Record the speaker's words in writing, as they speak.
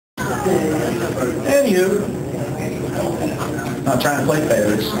Anywho, not trying to play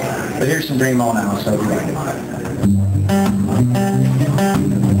favorites, but here's some Dream On Alice. Hope you like it.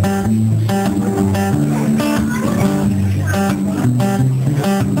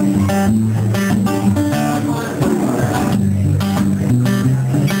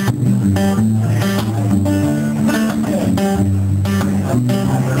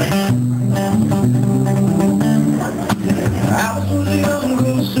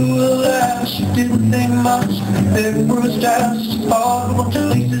 She didn't think much, every word's just all the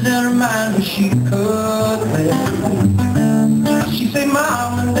places in her mind where she could live. She said,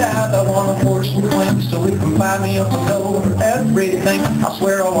 Mom and Dad, I want a horse and clink so we can buy me up a door for everything. I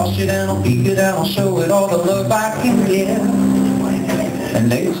swear I'll wash it and I'll feed it and I'll show it all the love I can give.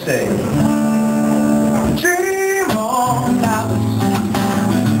 And they say, dream on, Alice.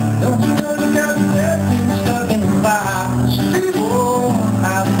 Don't you know you got everything stuck in the box? Dream on,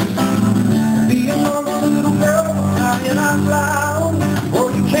 Alice. Crying out loud, or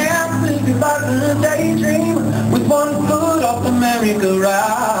you can't think about the daydream with one foot off the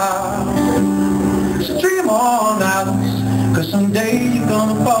merry-go-round. So dream on, Alice, 'cause someday you're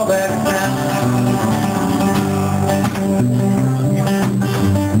gonna fall back down.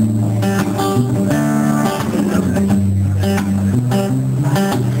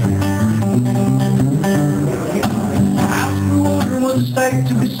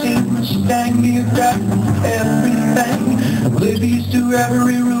 To be seen, she dang me right everything, oblivious to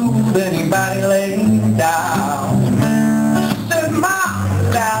every rule anybody laid down. She said, Mom,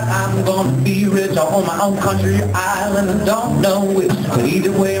 Dad, I'm gonna be rich, I own my own country island, I don't know which, but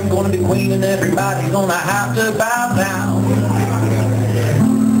either way I'm gonna be queen and everybody's gonna have to bow down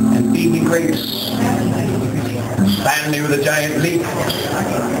and feed me grapes, stand me with a giant leaf.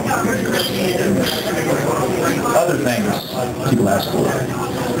 Other things people ask for.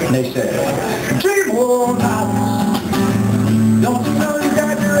 And they say, dream on, Alice. Don't you know you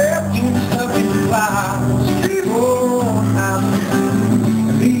got your everything stuck in your clouds? Dream on,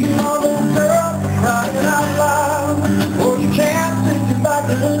 Alice. Be a normal girl crying out loud. Or you can't think about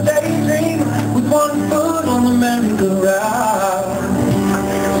the daydream with one foot on the merry-go-round.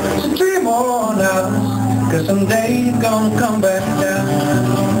 So dream on, Alice, 'cause someday you're gonna come back down.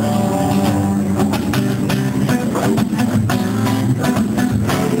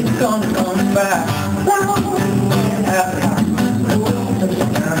 Gonna come back.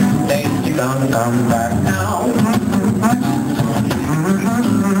 Days you're gonna come back now.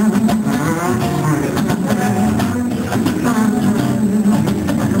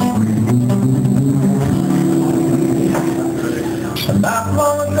 Not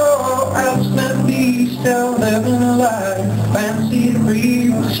long ago, Alice met me, still living a life, fancy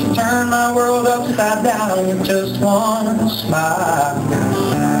free. She turned my world upside down with just one smile.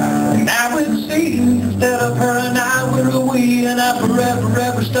 Now it seems instead of her and I, we're a we, and I'm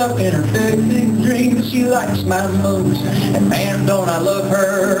forever stuck in her big dream. She likes my moves, and man, don't I love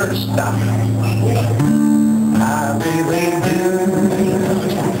her stop. I really do,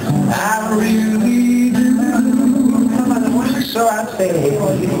 I really do. So I say,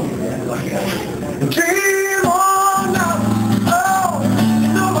 dream on now. Oh, you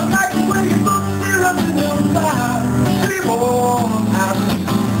know I like the way you look there up in your eyes. Dream on now.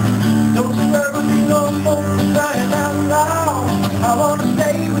 Don't you ever be no more crying out loud. I wanna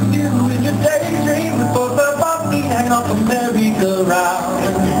stay with you in your daydream before the body hang off the merry-go-round.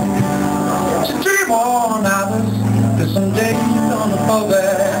 So dream on, Alice, 'cause someday you're gonna fall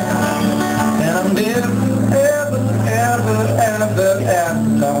back. And I'm never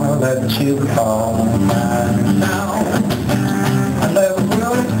gonna let you fall back now. I never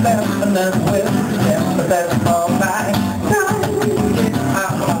will accept and then will accept, but that's all right.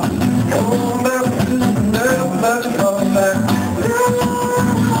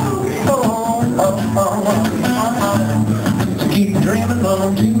 Keep dreaming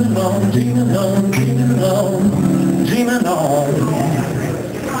on, dreaming on, dreaming on, dreaming on, dreaming on.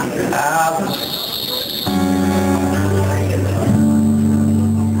 Alice.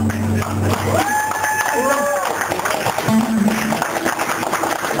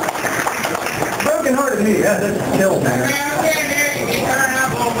 Broken hearted me, yeah, that's killed, man.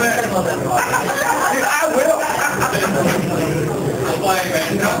 I will.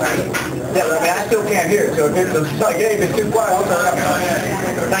 Yeah, I mean, I still can't hear it, so if it's too quiet, I'll turn it up.